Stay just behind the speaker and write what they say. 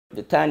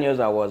The 10 years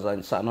I was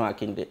in San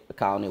Joaquin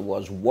County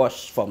was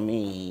worse for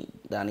me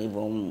than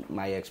even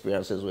my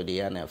experiences with the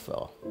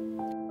NFL.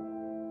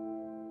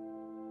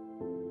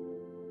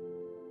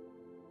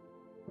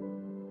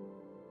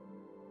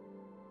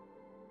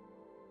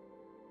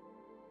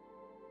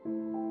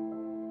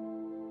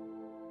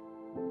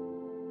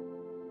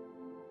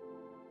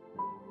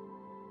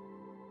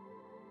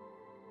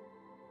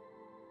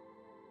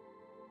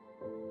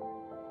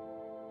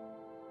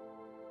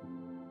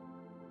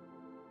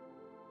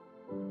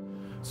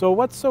 So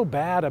what's so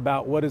bad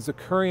about what is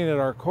occurring at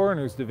our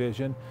coroner's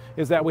division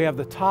is that we have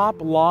the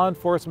top law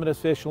enforcement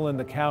official in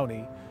the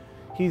county.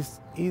 He's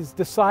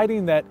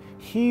deciding that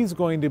he's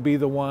going to be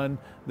the one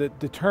that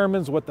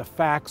determines what the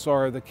facts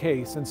are of the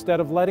case instead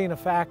of letting the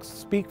facts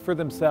speak for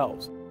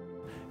themselves.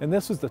 And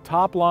this is the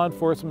top law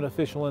enforcement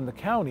official in the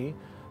county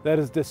that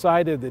has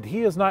decided that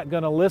he is not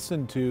going to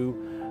listen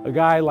to a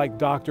guy like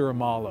Dr.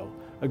 Omalu,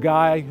 a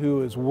guy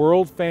who is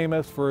world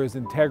famous for his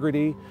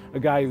integrity, a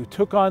guy who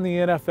took on the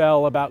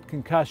NFL about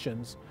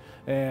concussions,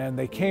 and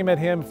they came at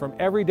him from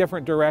every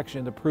different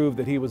direction to prove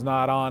that he was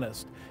not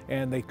honest,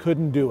 and they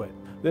couldn't do it.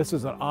 This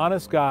is an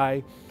honest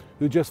guy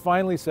who just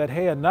finally said,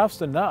 hey,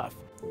 enough's enough.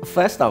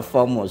 First and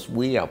foremost,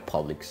 we are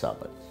public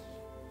servants.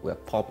 We're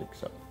public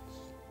servants.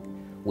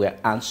 We're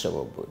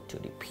answerable to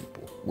the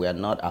people. We are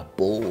not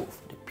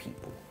above the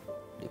people.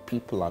 The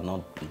people are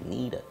not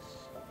beneath us.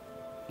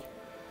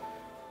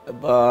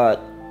 But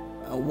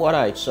what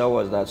I saw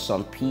was that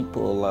some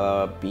people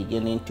are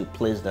beginning to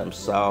place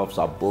themselves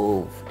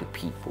above the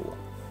people,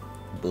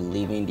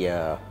 believing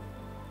they're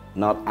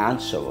not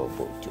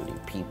answerable to the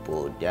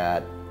people,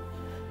 that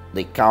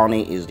the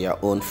county is their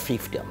own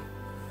fiefdom,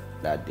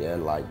 that they're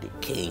like the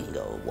king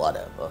or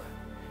whatever,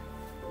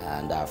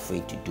 and are free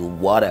to do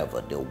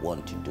whatever they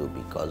want to do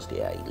because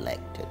they are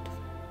elected.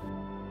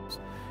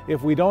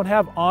 If we don't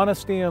have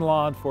honesty in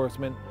law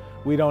enforcement,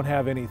 we don't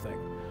have anything.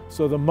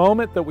 So the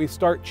moment that we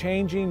start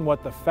changing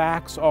what the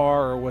facts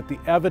are or what the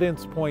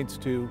evidence points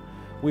to,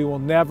 we will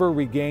never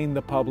regain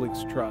the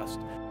public's trust.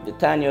 The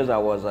 10 years I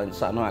was in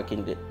San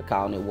Joaquin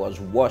County was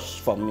worse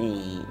for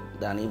me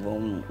than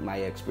even my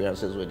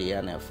experiences with the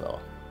NFL.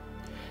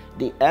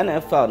 The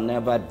NFL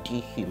never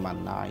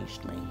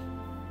dehumanized me.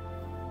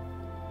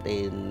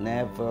 They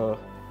never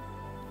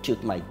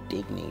took my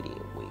dignity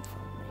away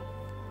from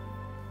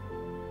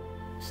me.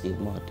 Still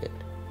more did.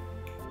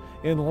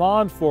 In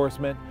law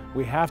enforcement,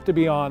 we have to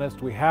be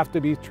honest, we have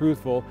to be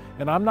truthful,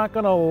 and I'm not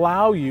going to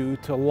allow you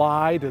to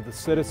lie to the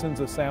citizens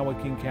of San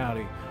Joaquin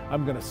County.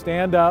 I'm going to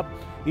stand up,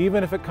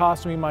 even if it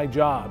costs me my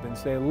job, and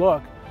say,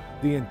 look,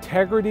 the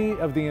integrity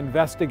of the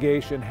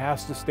investigation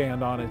has to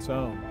stand on its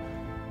own.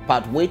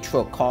 Pat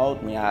Whitro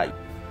called me out.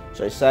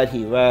 So he said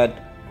he read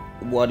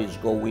what is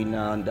going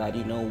on, that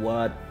you know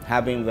what,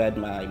 having read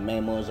my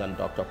memos and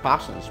Dr.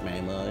 Parsons'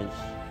 memos,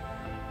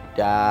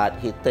 that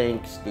he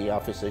thinks the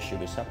officers should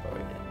be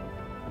separated,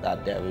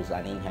 that there is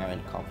an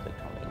inherent conflict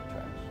of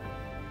interest,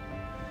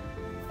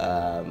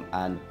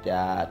 and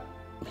that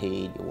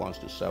he wants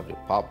to serve the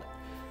public.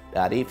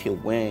 That if he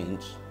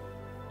wins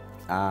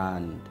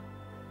and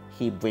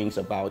he brings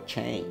about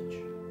change,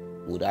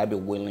 would I be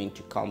willing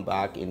to come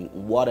back in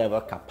whatever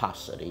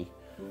capacity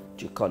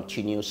to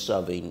continue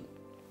serving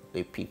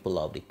the people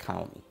of the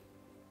county?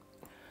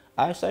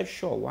 I said,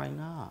 sure, why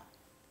not?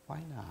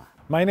 Why not?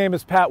 My name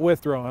is Pat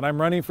Withrow, and I'm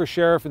running for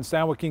sheriff in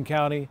San Joaquin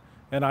County,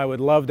 and I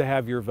would love to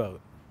have your vote.